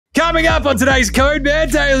Coming up on today's Code Bear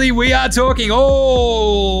Daily, we are talking all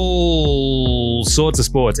sorts of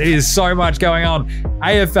sports. It is so much going on.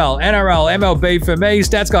 AFL, NRL, MLB for me.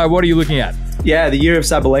 Stats guy, what are you looking at? Yeah, the year of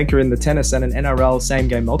Sabalenka in the tennis and an NRL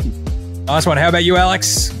same-game multi. Nice one. How about you,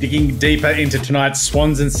 Alex? Digging deeper into tonight's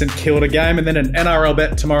Swans and St Kilda game and then an NRL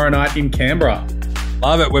bet tomorrow night in Canberra.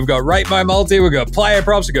 Love it. We've got Rate My Multi, we've got player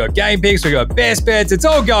props, we've got game picks, we've got best bets. It's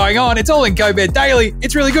all going on. It's all in Code Bear Daily.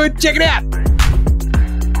 It's really good. Check it out.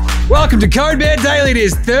 Welcome to Code Bear Daily. It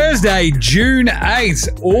is Thursday, June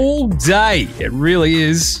 8th, all day. It really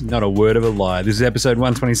is not a word of a lie. This is episode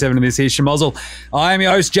 127 of This Here's Schmozzle. I am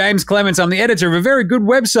your host, Jaymz Clements. I'm the editor of a very good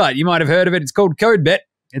website. You might have heard of it. It's called CodeBet.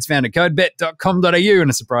 It's found at codebet.com.au in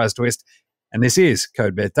a surprise twist. And this is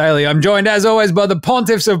Code Bet Daily. I'm joined, as always, by the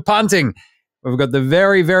pontiffs of punting. We've got the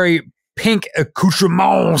very, very pink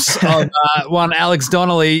accoutrements of one Alex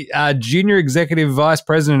Donnelly, Junior Executive Vice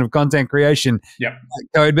President of Content Creation. Yep.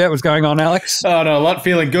 Code Bet, what's going on, Alex? Oh, no, a lot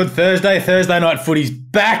feeling good. Thursday night footy's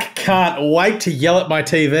back. Can't wait to yell at my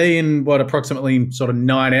TV in, approximately sort of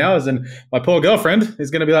 9 hours. And my poor girlfriend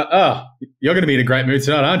is going to be like, oh, you're going to be in a great mood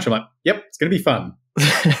tonight, aren't you? I'm like, yep, it's going to be fun.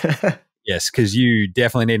 Yes, because you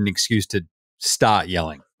definitely need an excuse to start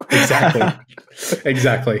yelling.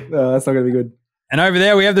 Exactly. No, that's not going to be good. And over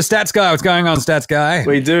there, we have the Stats Guy. What's going on, Stats Guy?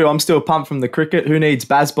 We do. I'm still pumped from the cricket. Who needs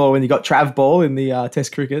Bazball when you got Trav Ball in the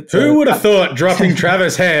Test cricket? So, who would have thought dropping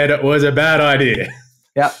Travis Head was a bad idea?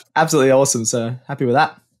 Yeah, absolutely awesome. So happy with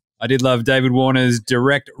that. I did love David Warner's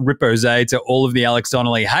direct ripose to all of the Alex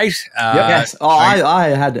Donnelly hate. Yes. Oh, I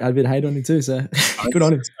had a bit of hate on him too, so good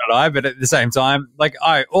on him. But at the same time,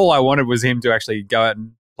 all I wanted was him to actually go out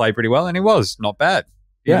and play pretty well, and he was not bad.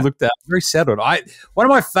 He looked very settled. One of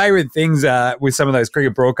my favourite things with some of those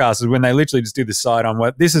cricket broadcasters when they literally just do the side on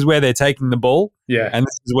where this is where they're taking the ball, and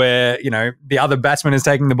this is where the other batsman is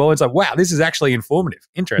taking the ball. It's like, wow, this is actually informative,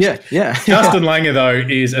 interesting. Yeah. Justin Langer though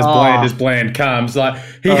is as bland comes. Like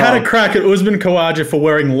he had a crack at Usman Khawaja for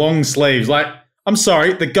wearing long sleeves. Like, I'm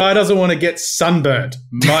sorry, the guy doesn't want to get sunburnt.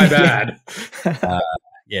 My bad.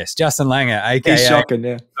 Yes, Justin Langer, a.k.a. He's shocking,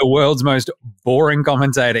 the world's most boring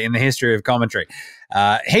commentator in the history of commentary.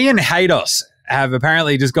 He and Haydos have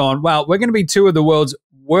apparently just gone, well, we're going to be two of the world's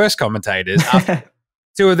worst commentators,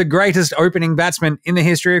 two of the greatest opening batsmen in the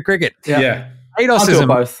history of cricket. Yeah.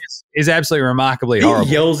 Haydos is absolutely remarkably horrible.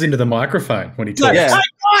 He yells into the microphone when he talks. Hey,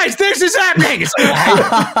 guys, this is happening. It's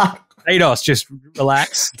like, Haydos, just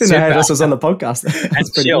relax. Didn't know Haydos was on the podcast.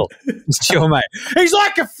 That's chill. Just chill, mate. He's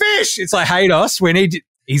like a fish. It's like, Haydos,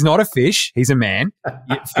 he's not a fish. He's a man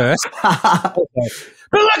first.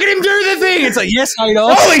 But look at him do the thing. It's like, yes,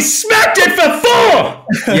 Haydos. Oh, he smacked it for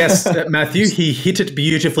 4. Yes, Matthew, he hit it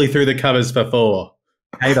beautifully through the covers for 4.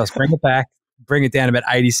 Haydos, bring it back. Bring it down about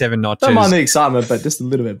 87 notches. Don't mind the excitement, but just a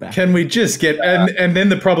little bit back. Can we just get and then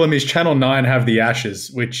the problem is Channel 9 have the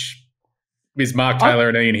Ashes, which is Mark Taylor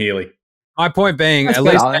and Ian Healy. My point being, that's at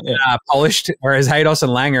least they're polished, whereas Haydos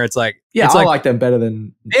and Langer, it's like... Yeah, I like them better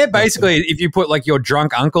than... They're basically, if you put your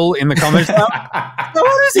drunk uncle in the comments,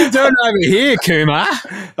 what is he doing over here, Kumar?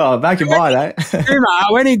 Oh, back in mind, eh? Kumar,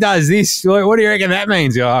 when he does this, what do you reckon that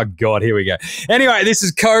means? Oh, God, here we go. Anyway, this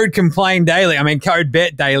is Code Complain Daily. Code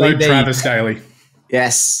Bet Daily. Code Travis Daily.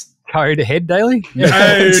 Yes. Code Head Daily? No.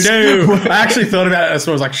 I actually thought about it,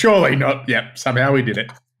 so I was like, surely not. Yep, somehow we did it.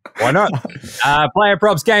 Why not? Player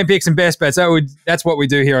props, game picks, and best bets. That's what we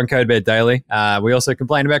do here on Code Bet Daily. We also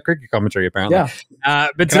complain about cricket commentary, apparently. Yeah.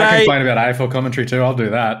 But today, I complain about AFL commentary too. I'll do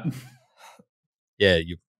that. Yeah,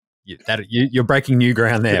 you're breaking new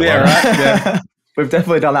ground there. Yeah, right. Yeah. We've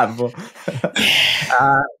definitely done that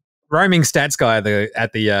before. Roaming stats guy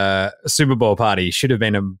at the Super Bowl party should have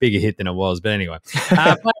been a bigger hit than it was. But anyway,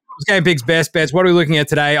 game picks, best bets. What are we looking at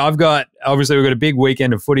today? We've got a big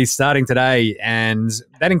weekend of footy starting today, and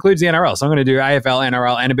that includes the NRL. So I'm going to do AFL,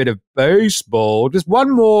 NRL, and a bit of baseball. Just one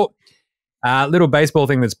more little baseball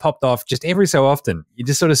thing that's popped off just every so often. You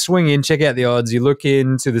just sort of swing in, check out the odds, you look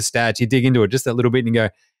into the stats, you dig into it just that little bit, and you go,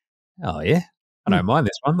 oh yeah, I don't mind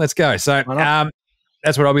this one. Let's go. So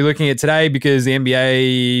that's what I'll be looking at today because the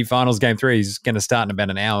NBA Finals Game 3 is going to start in about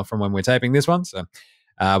an hour from when we're taping this one. So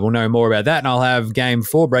we'll know more about that, and I'll have Game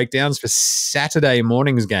 4 breakdowns for Saturday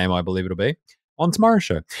morning's game, I believe it'll be, on tomorrow's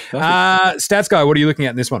show. Stats Guy, what are you looking at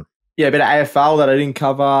in this one? Yeah, a bit of AFL that I didn't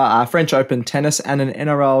cover, French Open tennis, and an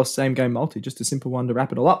NRL same-game multi. Just a simple one to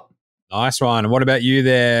wrap it all up. Nice one. And what about you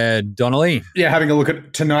there, Donnelly? Yeah, having a look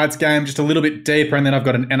at tonight's game just a little bit deeper, and then I've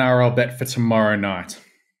got an NRL bet for tomorrow night.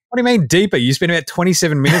 What do you mean deeper? You spent about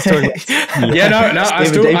 27 minutes talking about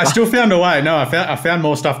I still found a way. No, I found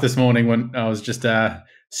more stuff this morning when I was just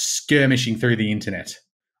skirmishing through the internet.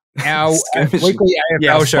 Our weekly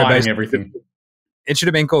AFL show, basically, everything. It should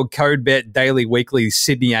have been called Code Bet Daily Weekly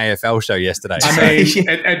Sydney AFL Show yesterday. I mean,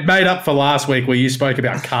 it made up for last week where you spoke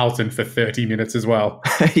about Carlton for 30 minutes as well.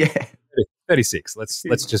 Yeah. 36. Let's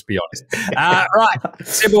just be honest. Right.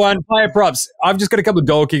 Simple one. Player props. I've just got a couple of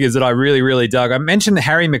goal kickers that I really, really dug. I mentioned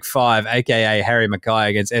Harry McFive, a.k.a. Harry Mackay,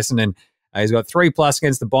 against Essendon. He's got 3+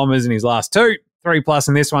 against the Bombers in his last two. 3+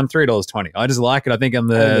 in this one, $3.20. I just like it. I think on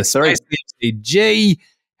the SG,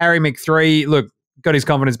 Harry McThree, look, got his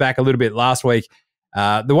confidence back a little bit last week.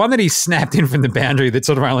 The one that he snapped in from the boundary that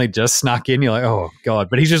sort of only just snuck in, you're like, oh, God.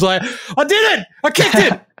 But he's just like, I did it. I kicked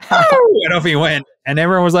it. And off he went. And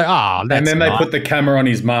everyone was like, oh, that's And then nice. they put the camera on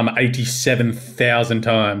his mum 87,000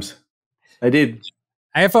 times. They did.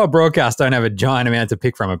 AFL broadcasts don't have a giant amount to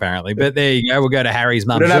pick from, apparently. But there you go. We'll go to Harry's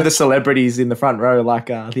mum. We don't have the celebrities in the front row like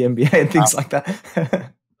the NBA and things like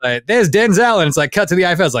that. There's Denzel, and it's like, cut to the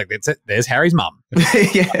AFL. It's like, there's Harry's mum.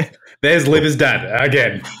 Yeah. There's Libba's dad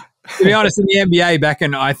again. To be honest, in the NBA back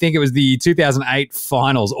in, I think it was the 2008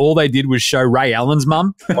 finals, all they did was show Ray Allen's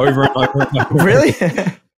mum over and over and over. Really?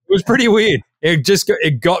 It was pretty weird.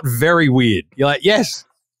 It got very weird. You're like, yes,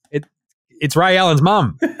 it's Ray Allen's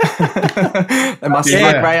mum. They must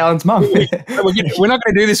like Ray Allen's mum. We're not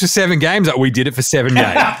going to do this for 7 games. We did it for 7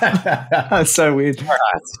 games. That's so weird.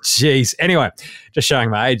 Jeez. Anyway, just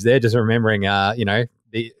showing my age there, just remembering,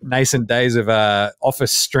 the nascent days of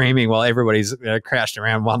office streaming while everybody's crouched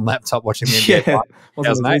around one laptop watching the NBA. Yeah.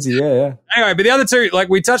 Wasn't as easy. Yeah. Anyway, but the other two, like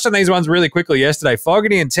we touched on these ones really quickly yesterday.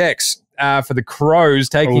 Fogarty and Tex for the Crows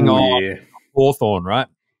taking on Hawthorn, right?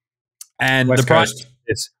 And West the price, Coast.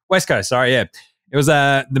 it's West Coast, sorry, yeah. It was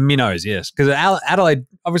the Minnows, yes. Because Adelaide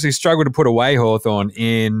obviously struggled to put away Hawthorn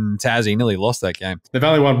in Tassie, nearly lost that game. They've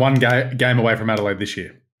only won one game away from Adelaide this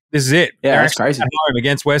year. This is it. Yeah, They're that's crazy. at home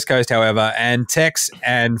against West Coast, however, and Tex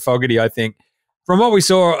and Fogarty, I think, from what we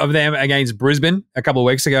saw of them against Brisbane a couple of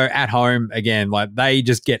weeks ago at home, again, like they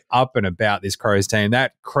just get up and about this Crows team.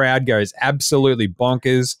 That crowd goes absolutely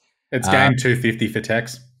bonkers. It's game 250 for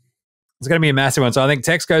Tex. It's going to be a massive one. So I think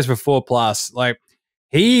Tex goes for 4+. Like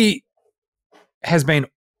he has been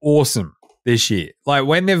awesome this year. Like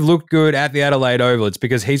when they've looked good at the Adelaide Oval, it's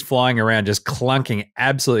because he's flying around just clunking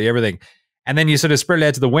absolutely everything. And then you sort of spread it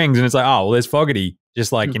out to the wings and it's like, oh, well, there's Fogarty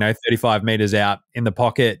just like, 35 meters out in the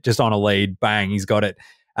pocket, just on a lead. Bang, he's got it.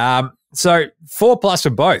 So 4+ for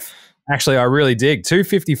both. Actually, I really dig.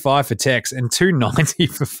 255 for Tex and 290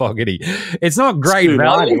 for Fogarty. It's not great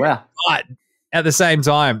value, wow. but at the same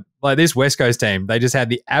time, like this West Coast team, they just had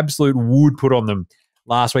the absolute wood put on them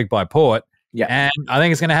last week by Port. Yeah. And I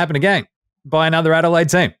think it's going to happen again by another Adelaide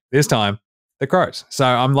team, this time the Crows. So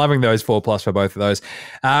I'm loving those 4+ for both of those.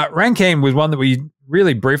 Rankine was one that we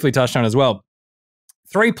really briefly touched on as well.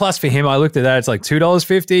 3+ for him. I looked at that. It's like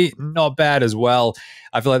 $2.50. Not bad as well.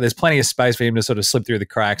 I feel like there's plenty of space for him to sort of slip through the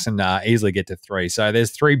cracks and easily get to 3. So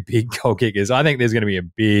there's 3 big goal kickers. I think there's going to be a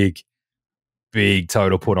big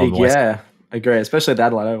total put on the West. Yeah, I agree, especially at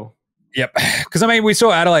Adelaide Oval. Yep. Because, I mean, we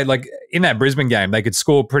saw Adelaide, like, in that Brisbane game, they could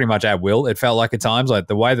score pretty much at will. It felt like at times, like,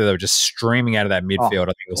 the way that they were just streaming out of that midfield,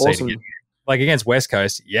 I think we'll see it again. Like, against West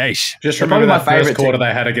Coast, yeesh. Just remember that first quarter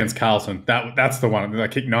they had against Carlton. That's the one. They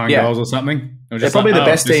kicked 9 goals or something. They're probably the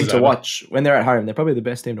best team to watch when they're at home. They're probably the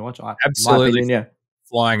best team to watch. Absolutely. Yeah.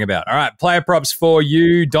 Flying about. All right, player props for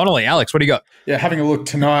you, Donnelly. Alex, what do you got? Yeah, having a look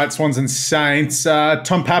tonight, Swans and Saints.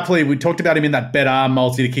 Tom Papley, we talked about him in that bet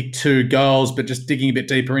multi to kick 2 goals, but just digging a bit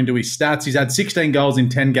deeper into his stats, he's had 16 goals in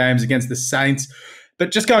 10 games against the Saints.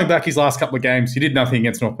 But just going back his last couple of games, he did nothing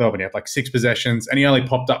against North Melbourne. He had like 6 possessions, and he only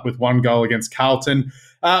popped up with 1 goal against Carlton.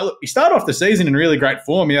 Look, he started off the season in really great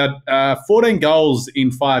form. He had 14 goals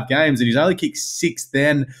in 5 games, and he's only kicked 6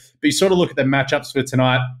 then. But you sort of look at the matchups for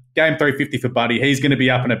tonight. Game 350 for Buddy. He's going to be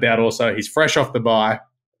up and about also. He's fresh off the bye.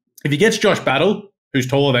 If he gets Josh Battle, who's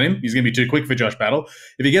taller than him, he's going to be too quick for Josh Battle.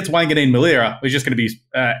 If he gets Wanganeen Malira, he's just going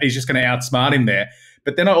to outsmart him there.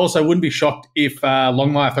 But then I also wouldn't be shocked if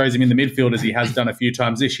Longmire throws him in the midfield as he has done a few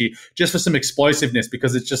times this year, just for some explosiveness,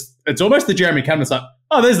 because it's almost the Jeremy Cameron. It's like,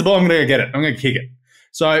 oh, there's the ball. I'm going to go get it. I'm going to kick it.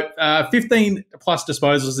 So 15+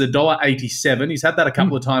 disposals is $1.87. He's had that a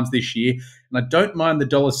couple of times this year. And I don't mind the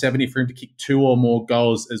 $1.70 for him to kick 2 or more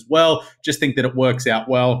goals as well. Just think that it works out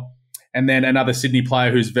well. And then another Sydney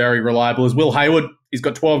player who's very reliable is Will Hayward. He's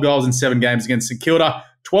got 12 goals in 7 games against St Kilda,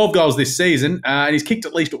 12 goals this season, and he's kicked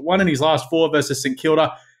at least 1 in his last 4 versus St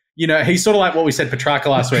Kilda. You know, he's sort of like what we said Petrarca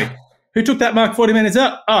last week. Who took that mark 40 minutes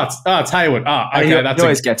out? It's Hayward. Okay, he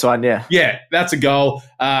always gets one, yeah. Yeah, that's a goal.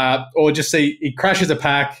 Or just see he crashes a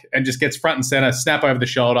pack and just gets front and center, snap over the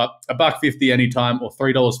shoulder, $1.50 anytime, or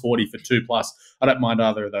 $3.40 for 2+. I don't mind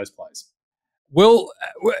either of those plays.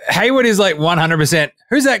 Hayward is like 100%.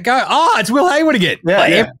 Who's that guy? Oh, it's Will Hayward again.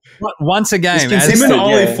 Yeah, Once a game. Him and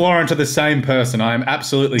Ollie Florent are the same person. I am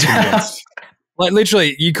absolutely convinced. Like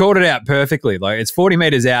literally, you called it out perfectly. Like it's 40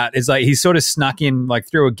 meters out. It's like he's sort of snuck in like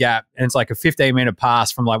through a gap, and it's like a 15-meter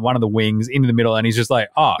pass from like one of the wings into the middle, and he's just like,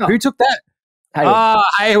 "Oh, who took that?"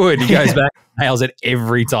 Hayward. He goes back, nails it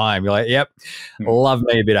every time. You're like, "Yep, love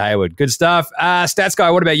me a bit of Hayward." Good stuff. Stats guy,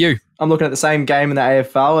 what about you? I'm looking at the same game in the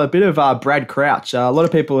AFL. A bit of Brad Crouch. A lot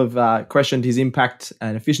of people have questioned his impact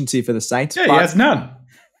and efficiency for the Saints. Yeah, he has none.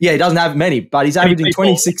 Yeah, he doesn't have many, but he's averaging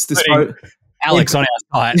 26 disposals. Alex on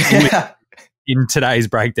our side. In today's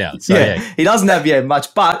breakdown. So, yeah, he doesn't have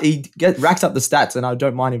much, but he racks up the stats, and I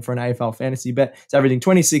don't mind him for an AFL fantasy bet. He's averaging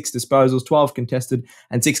 26 disposals, 12 contested,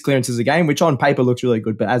 and 6 clearances a game, which on paper looks really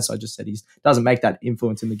good, but as I just said, he doesn't make that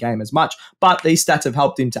influence in the game as much. But these stats have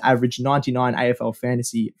helped him to average 99 AFL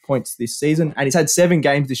fantasy points this season, and he's had 7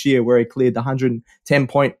 games this year where he cleared the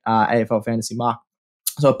 110-point AFL fantasy mark.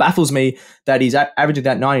 So it baffles me that he's averaging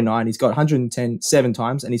that 99. He's got 110 7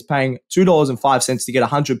 times, and he's paying $2.05 to get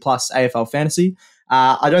 100 plus AFL fantasy.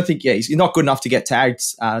 I don't think, he's not good enough to get tagged.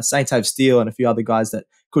 Saints have Steele and a few other guys that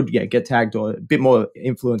could get tagged or a bit more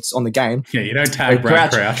influence on the game. Yeah, you don't tag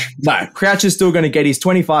Brad Crouch. No, Crouch is still going to get his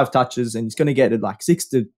 25 touches, and he's going to get like 6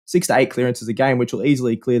 to 8 clearances a game, which will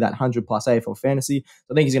easily clear that 100 plus AFL fantasy.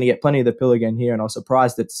 So I think he's going to get plenty of the pill again here, and I was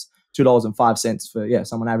surprised it's $2.05 for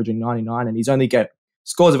someone averaging 99, and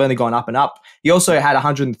scores have only gone up and up. He also had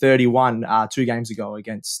 131 2 games ago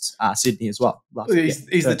against Sydney as well.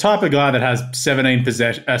 He's the type of guy that has 17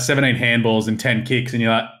 handballs and 10 kicks, and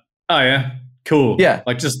you're like, oh yeah, cool. Yeah.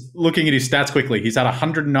 Like just looking at his stats quickly, he's had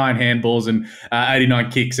 109 handballs and 89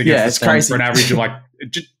 kicks against the Swans for an average of like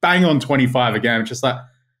just bang on 25 a game. It's just like,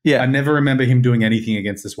 I never remember him doing anything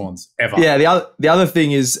against the Swans ever. Yeah, the other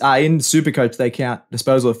thing is in Supercoach they count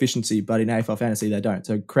disposal efficiency, but in AFL Fantasy they don't.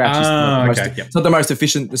 So Crouch is it's not the most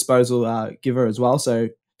efficient disposal giver as well. So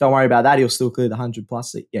don't worry about that. He'll still clear the 100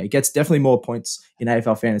 plus. Yeah, he gets definitely more points in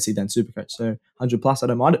AFL Fantasy than Supercoach. So 100 plus, I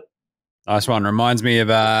don't mind it. Nice one. Reminds me of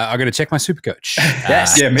I got to check my Supercoach.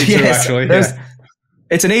 Yes, yeah, me too. Actually,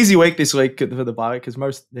 it's an easy week this week for the bye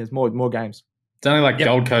because there's more games. It's only like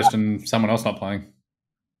Gold Coast and someone else not playing.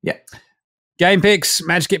 Yeah. Game picks,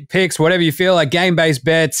 match get picks, whatever you feel like, game-based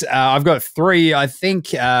bets. I've got 3. I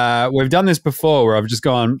think we've done this before where I've just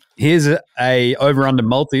gone, here's a over-under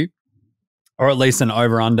multi, or at least an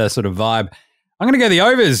over-under sort of vibe. I'm going to go the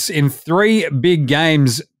overs in 3 big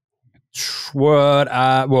games.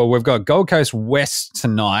 Well, we've got Gold Coast West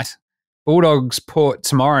tonight, Bulldogs Port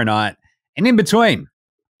tomorrow night, and in between,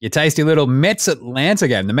 your tasty little Mets Atlanta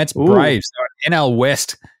game, the Mets Braves, NL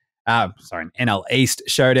West. NL East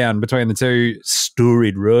showdown between the two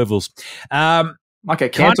storied rivals. Might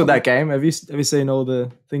get cancelled that game. Have you seen all the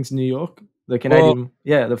things in New York? The Canadian,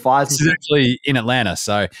 the fires. This is actually in Atlanta,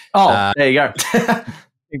 so there you go. I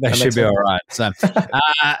think that should be all right. So,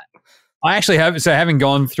 I actually having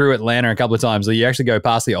gone through Atlanta a couple of times, you actually go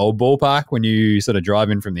past the old ballpark when you sort of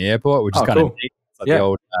drive in from the airport, which is kind of neat. It's like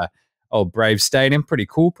the old Braves Stadium. Pretty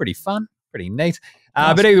cool, pretty fun, pretty neat.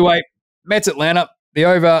 Nice. But either way, Mets Atlanta. The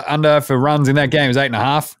over-under for runs in that game is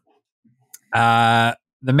 8.5.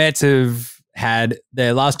 The Mets have had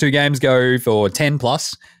their last 2 games go for 10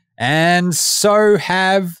 plus, and so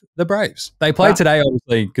have the Braves. They play today,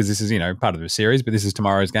 obviously, because this is part of the series, but this is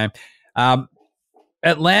tomorrow's game.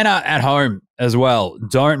 Atlanta at home as well.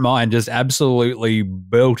 Don't mind just absolutely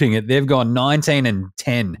belting it. They've gone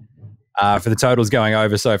 19-10. For the totals going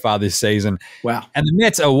over so far this season. Wow. And the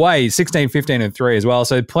Mets away 16, 15, and 3 as well.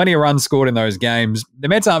 So plenty of runs scored in those games. The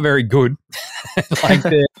Mets aren't very good. I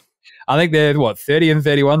think they're 30 and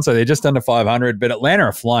 31, so they're just under 500. But Atlanta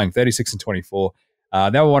are flying 36 and 24.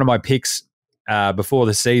 They were one of my picks before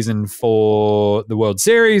the season for the World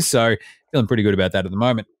Series. So feeling pretty good about that at the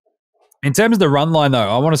moment. In terms of the run line, though,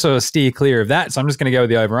 I want to sort of steer clear of that. So I'm just going to go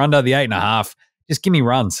with the over-under, the 8.5. Just give me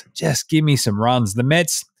runs. Just give me some runs. The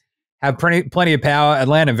Mets have plenty of power.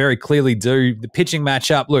 Atlanta very clearly do. The pitching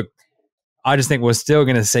matchup, look, I just think we're still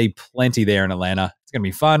going to see plenty there in Atlanta. It's going to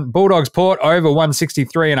be fun. Bulldogs Port over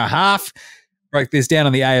 163.5. Broke this down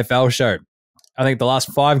on the AFL show. I think the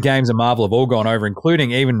last 5 games of Marvel have all gone over,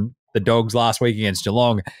 including even the Dogs last week against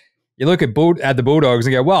Geelong. You look at the Bulldogs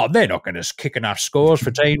and go, well, they're not going to kick enough scores for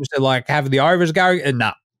teams to have the overs go. And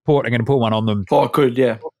nah, Port are going to put one on them. Port could,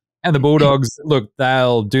 yeah. And the Bulldogs, look,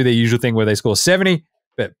 they'll do their usual thing where they score 70.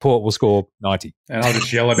 But Port will score 90. And I'll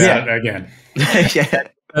just yell about it again. Yeah.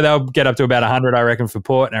 They'll get up to about 100, I reckon, for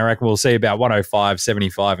Port. And I reckon we'll see about 105,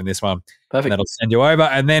 75 in this one. Perfect. And that'll send you over.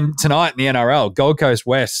 And then tonight in the NRL, Gold Coast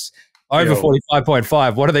West Over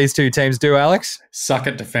 45.5. What do these two teams do, Alex? Suck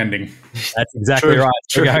at defending. That's exactly right.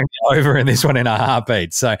 We're going over in this one in a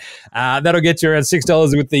heartbeat. So that'll get you around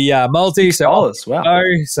 $6 with the multi. $6, wow.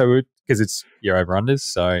 So because it's your over-unders.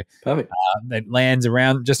 So perfect. It lands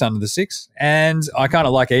around just under the 6. And I kind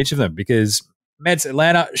of like each of them because Mets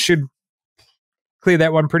Atlanta should clear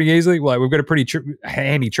that one pretty easily. Well, we've got a pretty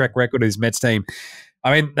handy track record of this Mets team.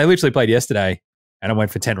 I mean, they literally played yesterday. And I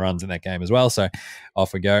went for 10 runs in that game as well. So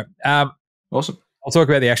off we go. Awesome. I'll talk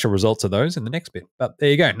about the actual results of those in the next bit. But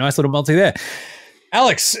there you go. Nice little multi there.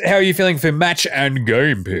 Alex, how are you feeling for match and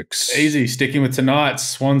game picks? Easy. Sticking with tonight,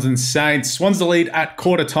 Swans and Saints. Swans the lead at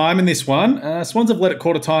quarter time in this one. Swans have led at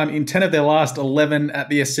quarter time in 10 of their last 11 at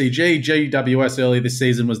the SCG. GWS earlier this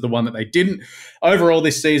season was the one that they didn't. Overall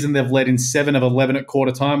this season, they've led in 7 of 11 at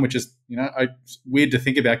quarter time, which is weird to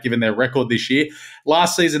think about given their record this year.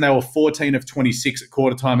 Last season, they were 14 of 26 at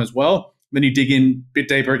quarter time as well. Then you dig in a bit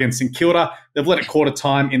deeper against St Kilda. They've led at quarter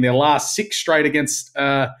time in their last 6 straight against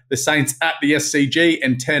the Saints at the SCG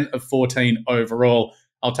and 10 of 14 overall.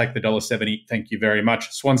 I'll take the $1.70. Thank you very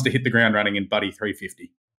much. Swans to hit the ground running in Buddy 350.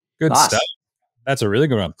 Good stuff. That's a really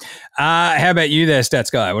good one. How about you there, Stats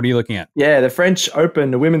Guy? What are you looking at? Yeah, the French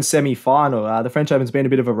Open, the women's semi-final. The French Open's been a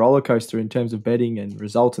bit of a roller coaster in terms of betting and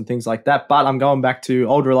results and things like that. But I'm going back to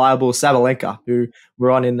old reliable Sabalenka, who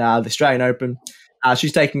we're on in the Australian Open.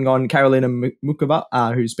 She's taking on Karolina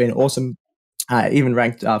Muchova, who's been awesome, even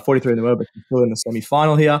ranked 43 in the world, but she's still in the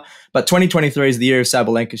semi-final here. But 2023 is the year of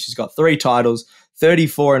Sabalenka. She's got 3 titles,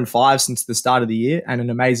 34-5 since the start of the year, and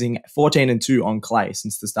an amazing 14-2 on clay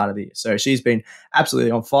since the start of the year. So she's been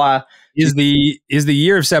absolutely on fire. Is the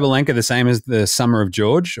year of Sabalenka the same as the summer of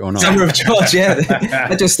George or not? Summer of George, yeah.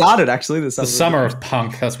 That just started, actually. The summer of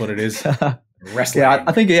punk, that's what it is. Wrestling. Yeah,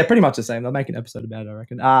 I think pretty much the same. They'll make an episode about it, I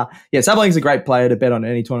reckon. Sabalenka's a great player to bet on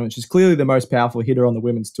any tournament. She's clearly the most powerful hitter on the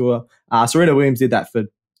women's tour. Serena Williams did that for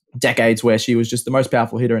decades, where she was just the most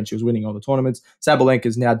powerful hitter and she was winning all the tournaments.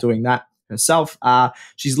 Sabalenka's now doing that herself.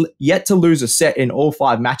 She's yet to lose a set in all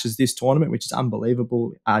 5 matches this tournament, which is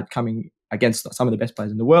unbelievable, coming against some of the best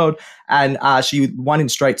players in the world. And she won in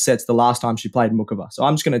straight sets the last time she played Muchova. So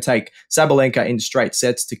I'm just going to take Sabalenka in straight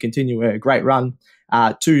sets to continue her great run.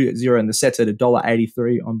 2-0 in the sets at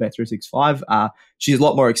 $1.83 on Bet365. She's a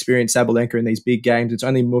lot more experienced, Sabalenka, in these big games. It's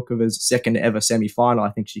only Muchova's second ever semi-final. I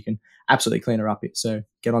think she can absolutely clean her up here. So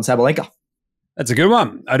get on Sabalenka. That's a good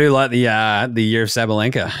one. I do like the year of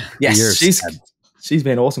Sabalenka. Yes, she's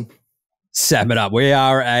been awesome. Sab it up. We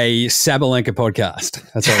are a Sabalenka podcast.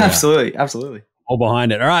 That's all. Absolutely. All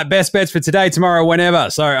behind it. All right, best bets for today, tomorrow, whenever.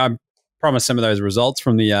 So I promised some of those results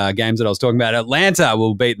from the games that I was talking about. Atlanta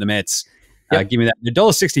will beat the Mets. Yep. Give me that. The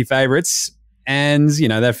 $1.60 favorites, and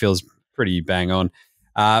that feels pretty bang on.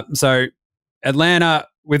 So Atlanta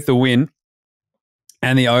with the win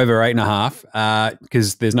and the over 8.5,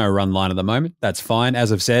 because there's no run line at the moment. That's fine.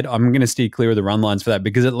 As I've said, I'm going to steer clear of the run lines for that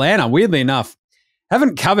because Atlanta, weirdly enough,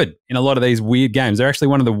 haven't covered in a lot of these weird games. They're actually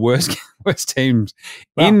one of the worst teams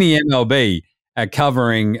in the MLB at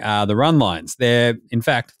covering the run lines. They're in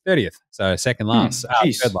fact 30th, so second last.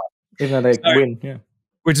 Third last. Even though they win, yeah.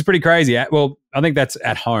 Which is pretty crazy. Well, I think that's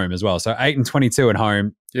at home as well. So 8-22 at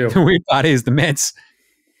home. Yeah. The weird part is the Mets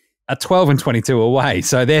are 12-22 away.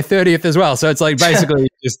 So they're 30th as well. So it's like basically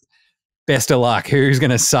just best of luck. Who's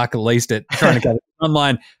going to suck at least at trying to go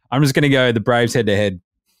online? I'm just going to go the Braves head-to-head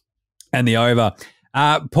and the over.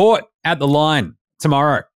 Port at the line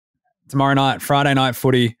tomorrow night, Friday night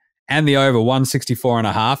footy, and the over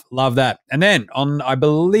 164.5. Love that. And then on, I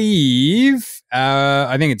believe,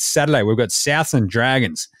 I think it's Saturday, we've got Souths and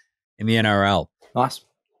Dragons in the NRL. Nice.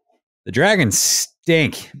 The Dragons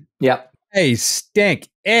stink. Yep. They stink.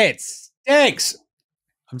 It stinks.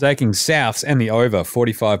 I'm taking Souths and the over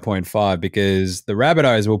 45.5 because the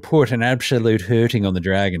Rabbitohs will put an absolute hurting on the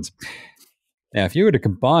Dragons. Now, if you were to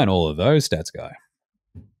combine all of those stats, Guy.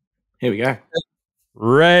 Here we go.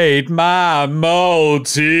 Rate my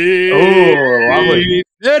multi. Oh, lovely.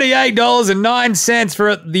 $38.09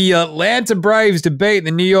 for the Atlanta Braves to beat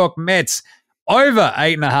the New York Mets over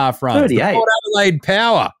 8.5 runs. 38. Port Adelaide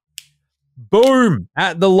Power. Boom.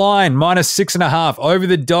 At the line, -6.5 over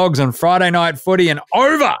the Dogs on Friday night footy and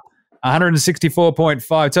over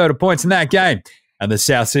 164.5 total points in that game. And the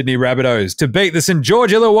South Sydney Rabbitohs to beat the St.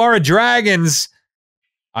 George Illawarra Dragons.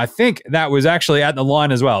 I think that was actually at the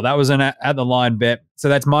line as well. That was an at the line bet. So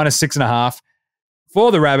that's -6.5 for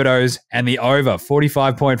the Rabbitohs and the over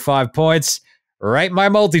 45.5 points. Rate my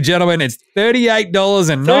multi, gentlemen. It's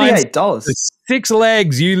 $38.09. $38. 6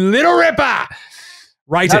 legs, you little ripper.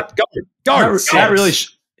 Rate it. Go. That really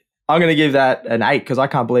I'm going to give that an 8 because I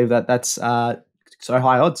can't believe that's so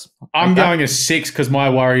high odds. I'm going a 6 because my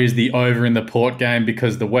worry is the over in the Port game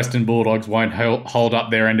because the Western Bulldogs won't hold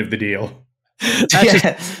up their end of the deal.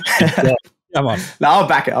 Come on. No, I'll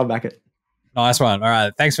back it. Nice one. All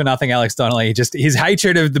right. Thanks for nothing, Alex Donnelly. Just his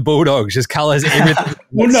hatred of the Bulldogs just colours everything.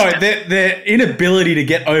 Well, no, their inability to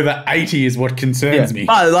get over 80 is what concerns me.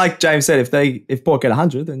 But like James said, if Port get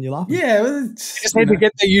 100, then you're laughing. Yeah. They just need to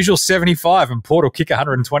get their usual 75 and Port will kick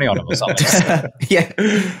 120 on them or something. Yeah.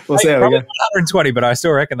 We'll see how we go. 120, but I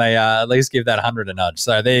still reckon they at least give that 100 a nudge.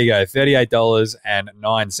 So there you go.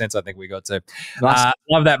 $38.09 I think we got to. Nice.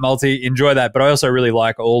 Love that multi. Enjoy that. But I also really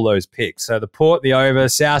like all those picks. So the Port, the over,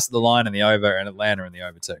 South of the line and the over, and Atlanta in the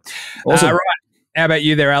over too. Awesome. Right. How about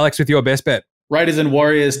you there, Alex, with your best bet? Raiders and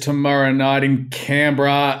Warriors tomorrow night in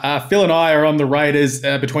Canberra. Phil and I are on the Raiders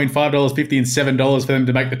between $5.50 and $7 for them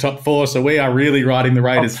to make the top 4. So we are really riding the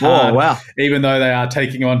Raiders hard, wow. even though they are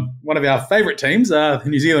taking on one of our favourite teams, the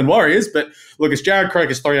New Zealand Warriors. But look, it's Jared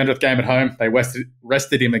Croker's 300th game at home. They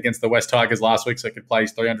rested him against the West Tigers last week so he could play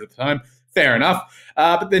his 300th at home. Fair enough.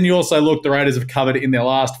 But then you also look, the Raiders have covered in their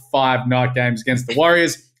last 5 night games against the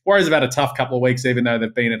Warriors. Warriors have had a tough couple of weeks, even though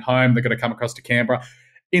they've been at home. They're going to come across to Canberra.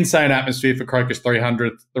 Insane atmosphere for Croker's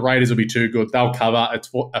 300th. The Raiders will be too good. They'll cover. It's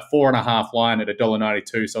a 4.5 line at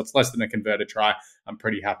 $1.92, so it's less than a converted try. I'm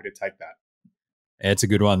pretty happy to take that. Yeah, it's a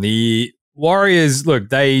good one. The Warriors, look,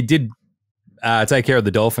 they did take care of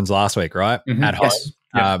the Dolphins last week, right? Mm-hmm. At home. Yes.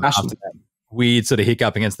 After that weird sort of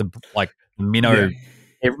hiccup against the minnow.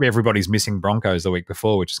 Yeah. Everybody's missing Broncos the week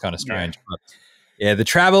before, which is kind of strange. Yeah. But yeah, the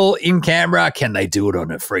travel in Canberra. Can they do it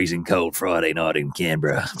on a freezing cold Friday night in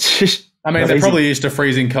Canberra? I mean, they're probably used to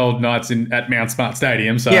freezing cold nights at Mount Smart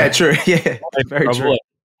Stadium. So yeah, true. Yeah, very true.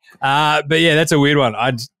 But yeah, that's a weird one.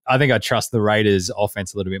 I think I trust the Raiders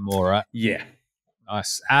offense a little bit more, right? Yeah.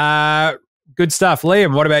 Nice. Good stuff.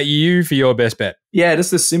 Liam, what about you for your best bet? Yeah,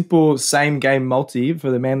 just a simple same game multi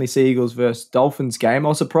for the Manly Sea Eagles versus Dolphins game. I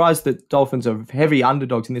was surprised that Dolphins are heavy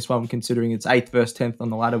underdogs in this one, considering it's 8th versus 10th on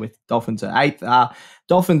the ladder with Dolphins at 8th.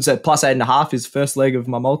 Dolphins at plus 8.5 is first leg of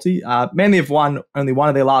my multi. Manly have won only one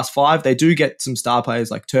of their last 5. They do get some star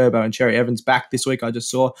players like Turbo and Cherry Evans back this week, I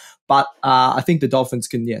just saw. But I think the Dolphins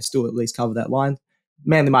can, still at least cover that line.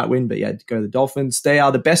 Manly might win, but go to the Dolphins. They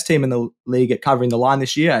are the best team in the league at covering the line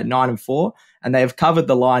this year at 9-4, and they have covered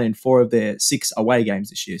the line in 4 of their 6 away games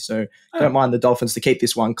this year. So don't mind the Dolphins to keep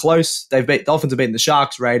this one close. Dolphins have beaten the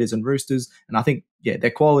Sharks, Raiders, and Roosters, and I think their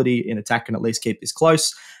quality in attack can at least keep this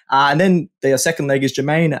close. And then their second leg is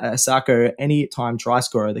Jamayne Asako, anytime try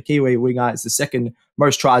scorer. The Kiwi winger is the second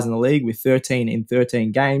most tries in the league with 13 in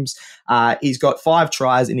 13 games. He's got 5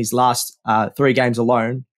 tries in his last 3 games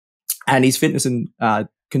alone. And his fitness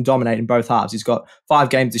can dominate in both halves. He's got 5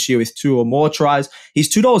 games this year with 2 or more tries.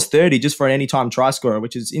 He's $2.30 just for an anytime try scorer,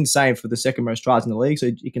 which is insane for the second most tries in the league. So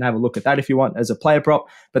you can have a look at that if you want as a player prop.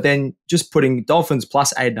 But then just putting Dolphins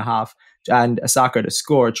plus 8.5 and Asako to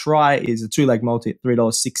score a try is a 2-leg multi at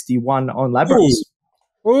 $3.61 on Ladbrokes.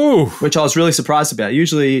 Ooh. Which I was really surprised about.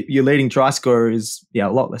 Usually your leading try scorer is a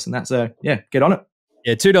lot less than that. So get on it.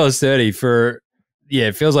 Yeah, $2.30 for... Yeah,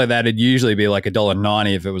 it feels like that'd usually be like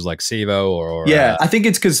 $1.90 if it was like Sevo or I think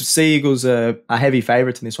it's because Sea Eagles are heavy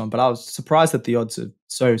favourites in this one, but I was surprised that the odds are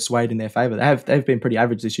so swayed in their favour. They've been pretty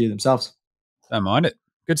average this year themselves. Don't mind it.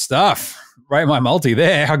 Good stuff. Rate my multi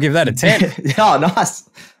there. I'll give that a 10. Oh, nice.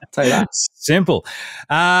 I'll tell you that. Simple.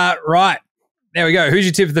 Right. There we go. Who's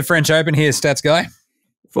your tip for the French Open here, stats guy?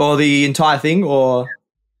 For the entire thing or...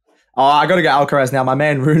 Oh, I got to go Alcaraz now. My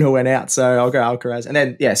man Runa went out, so I'll go Alcaraz. And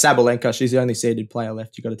then, Sabalenka. She's the only seeded player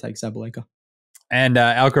left. You got to take Sabalenka. And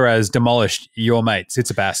Alcaraz demolished your mate,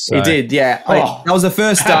 Tsitsipas. So. He did, yeah. That was the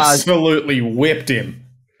first... absolutely whipped him.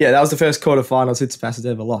 Yeah, that was the first quarterfinal Tsitsipas has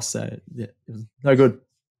ever lost, so it was no good.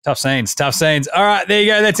 Tough scenes. All right, there you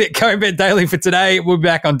go. That's it. Going Bet Daily for today. We'll be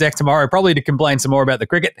back on deck tomorrow, probably to complain some more about the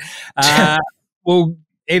cricket.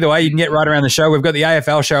 Either way, you can get right around the show. We've got the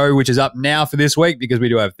AFL show, which is up now for this week because we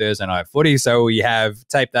do have Thursday night footy. So we have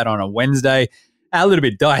taped that on a Wednesday. A little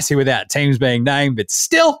bit dicey without teams being named, but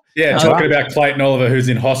still. Yeah, talking about Clayton Oliver, who's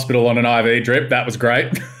in hospital on an IV drip. That was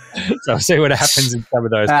great. So we'll see what happens in some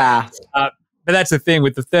of those. But that's the thing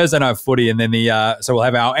with the Thursday night footy, and then so we'll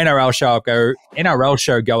have our NRL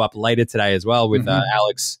show go up later today as well with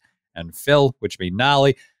Alex and Phil, which will be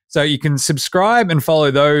gnarly. So you can subscribe and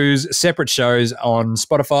follow those separate shows on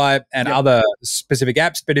Spotify and other specific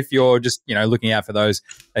apps. But if you're just, looking out for those,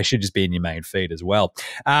 they should just be in your main feed as well.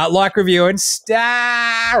 Like, review, and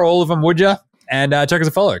star all of them, would you? And check us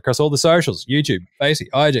a follow across all the socials, YouTube, Facey,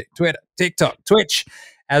 IG, Twitter, TikTok, Twitch.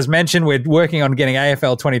 As mentioned, we're working on getting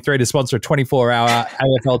AFL 23 to sponsor a 24-hour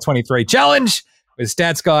AFL 23 challenge. with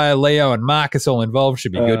Stats Guy, Leo, and Marcus all involved.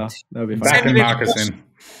 Should be good. That'll be fun. Backing Marcus in.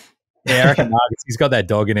 Yeah, I reckon Marcus, he's got that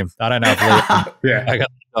dog in him. I don't know if Leo, Yeah. I got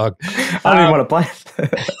the dog. I don't even want to play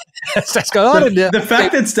it. Stats Guy, I don't know. The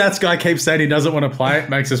fact that Stats Guy keeps saying he doesn't want to play it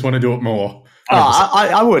makes us want to do it more.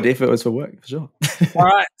 I would if it was for work, for sure. All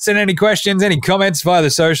right. Send any questions, any comments via the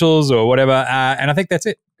socials or whatever. And I think that's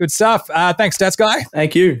it. Good stuff. Thanks, Stats Guy.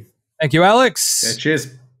 Thank you. Thank you, Alex. Yeah, cheers.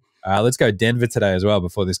 Let's go Denver today as well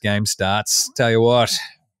before this game starts. Tell you what,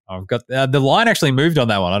 I've got the line actually moved on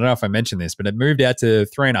that one. I don't know if I mentioned this, but it moved out to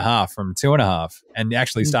 3.5 from 2.5 and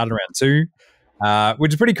actually started around 2,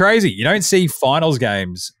 which is pretty crazy. You don't see finals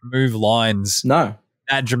games move lines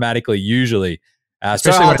that dramatically usually. It's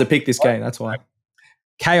so hard to pick this game. That's why.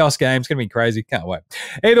 Chaos game's going to be crazy. Can't wait.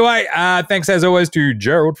 Either way, thanks as always to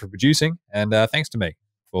Gerald for producing, and thanks to me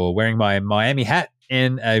for wearing my Miami hat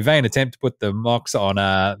in a vain attempt to put the Mocs on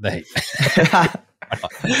the Heat.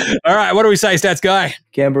 All right, what do we say, Stats Guy?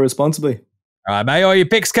 Gamble responsibly. All right, may all your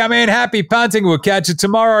picks come in. Happy punting. We'll catch you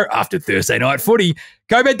tomorrow after Thursday night footy.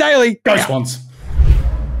 Go Bet Daily. Go Swans.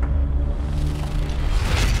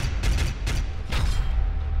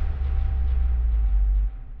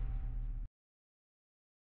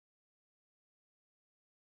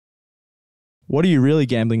 What are you really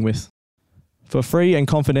gambling with? For free and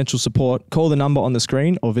confidential support, call the number on the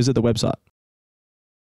screen or visit the website.